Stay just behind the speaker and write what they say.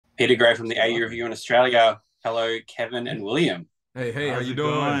Peter Gray from the Still AU live. Review in Australia. Hello, Kevin and William. Hey, how How's you it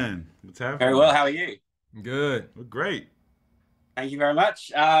doing? going? What's Very well. happening? How are you? Good. Well, great. Thank you very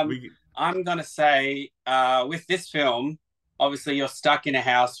much. We I'm going to say with this film, obviously you're stuck in a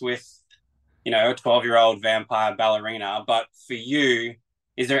house with, a 12-year-old vampire ballerina. But for you,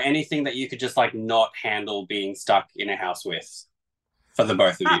 is there anything that you could just like not handle being stuck in a house with for the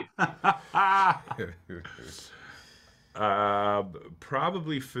both of you? uh,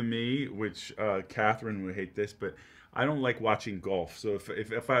 probably for me, which Catherine would hate this, but I don't like watching golf. So if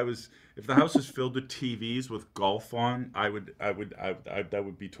the house was filled with TVs with golf on, that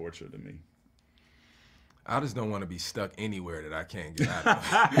would be torture to me. I just don't want to be stuck anywhere that I can't get out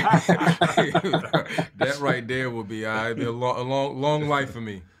of. That right there will be, it'd be a long life for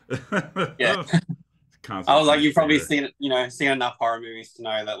me. Yeah. I Constant was like, trying to you've probably figure. seen enough horror movies to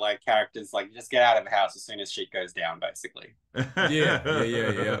know that like characters like just get out of the house as soon as shit goes down, basically. Yeah.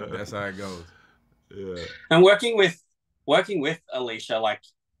 That's how it goes. Yeah. And working with Alicia, like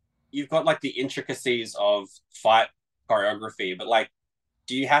you've got like the intricacies of fight choreography, but like,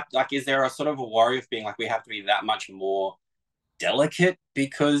 do you have like, is there a sort of a worry of being like, we have to be that much more delicate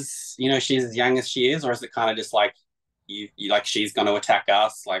because she's as young as she is, or is it kind of just like you like she's going to attack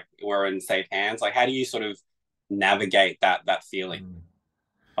us, like we're in safe hands? Like, how do you sort of navigate that feeling? Mm.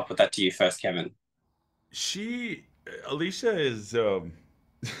 I'll put that to you first, Kevin. She Alicia is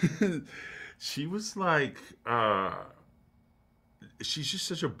she was like she's just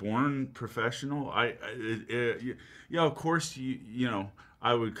such a born professional. Yeah, of course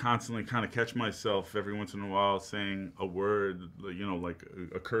I would constantly kind of catch myself every once in a while saying a word, like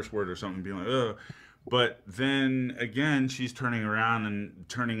a curse word or something, being like, ugh. But then again, she's turning around and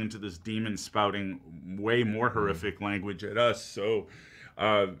turning into this demon spouting way more horrific language at us. So,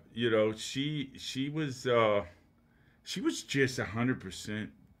 she was just 100%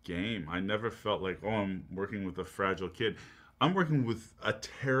 game. I never felt like, oh, I'm working with a fragile kid. I'm working with a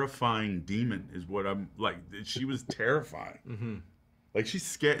terrifying demon, is what I'm like. She was terrifying. Hmm. Like she's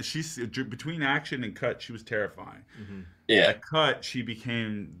scared. She's between action and cut. She was terrifying. Hmm. Yeah. At cut, she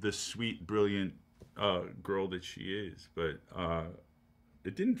became the sweet, brilliant girl that she is. But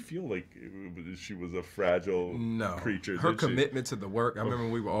it didn't feel like she was a fragile No, creature, her did she? commitment to the work. I Oh, remember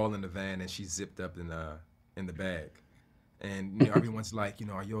we were all in the van and she zipped up in the bag, and everyone's like,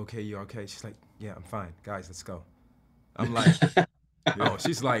 are you okay? You okay? She's like, yeah, I'm fine. Guys, let's go. I'm like, yeah, oh,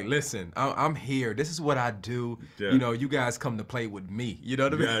 she's like, listen, I'm here. This is what I do. yeah, You guys come to play with me. You know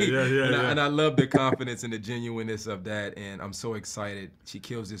what I yeah, mean? yeah, yeah, And yeah. I love the confidence and the genuineness of that. And I'm so excited. She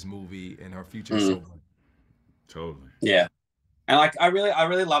kills this movie, and her future is so Mm, bright. Totally. yeah. And like I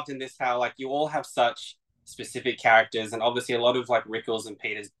really loved in this how like you all have such specific characters, and obviously a lot of like Rickles and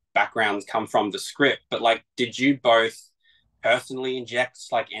Peter's backgrounds come from the script. But like, did you both personally inject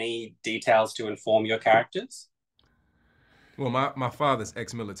like any details to inform your characters? Well, my father's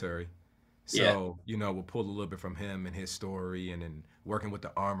ex-military, Yeah. so we'll pull a little bit from him and his story, and then working with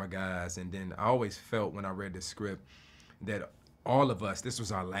the armor guys. And then I always felt when I read the script that all of us, this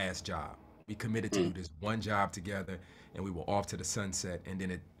was our last job. We committed to do Mm, this one job together, and we were off to the sunset, and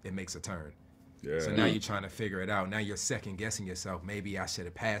then it makes a turn. So now Yeah. mm. you're trying to figure it out. Now you're second guessing yourself. Maybe I should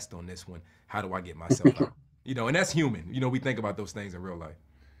have passed on this one. How do I get myself out? And that's human. We think about those things in real life.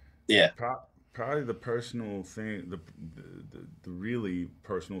 Yeah. Probably the personal thing, the really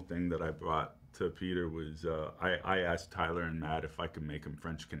personal thing that I brought to Peter was I asked Tyler and Matt if I could make him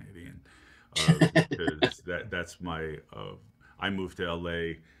French Canadian, because that's my I moved to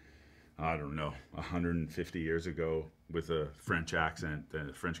LA, I don't know, 150 years ago with a French accent,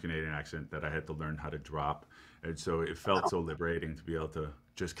 a French Canadian accent that I had to learn how to drop, and so it felt so liberating to be able to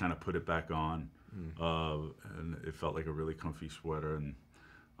just kind of put it back on, Mm. uh, and it felt like a really comfy sweater, and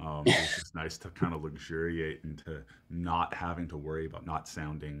it was just nice to kind of luxuriate into not having to worry about not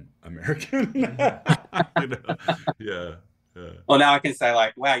sounding American. Hmm. Yeah, yeah. Well, now I can say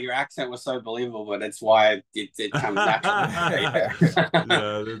like, wow, your accent was so believable, but it's why it comes naturally. So yeah.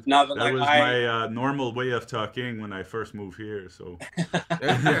 Yeah, that, No, but that like was I my normal way of talking when I first moved here. So,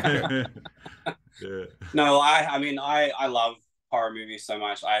 yeah. no, I mean, I love horror movies so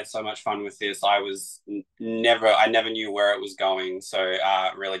much. I had so much fun with this. I never knew where it was going. So,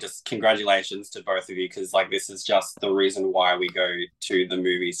 really, just congratulations to both of you because like this is just the reason why we go to the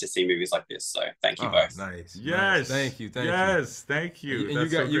movies to see movies like this. So, thank you Oh, both. nice. Yes, Thank you. yes, thank And, you. and you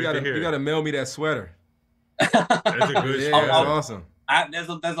That's so got you great got to to you got hear. to mail me that sweater. That's a good Yeah, I'll, that's I'll, sweater. awesome.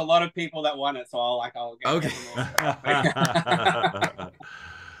 there's a lot of people that want it, so I'll get Okay. them all.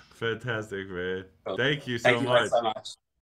 Fantastic, man. Cool. Thank you Thank so you both much. so much.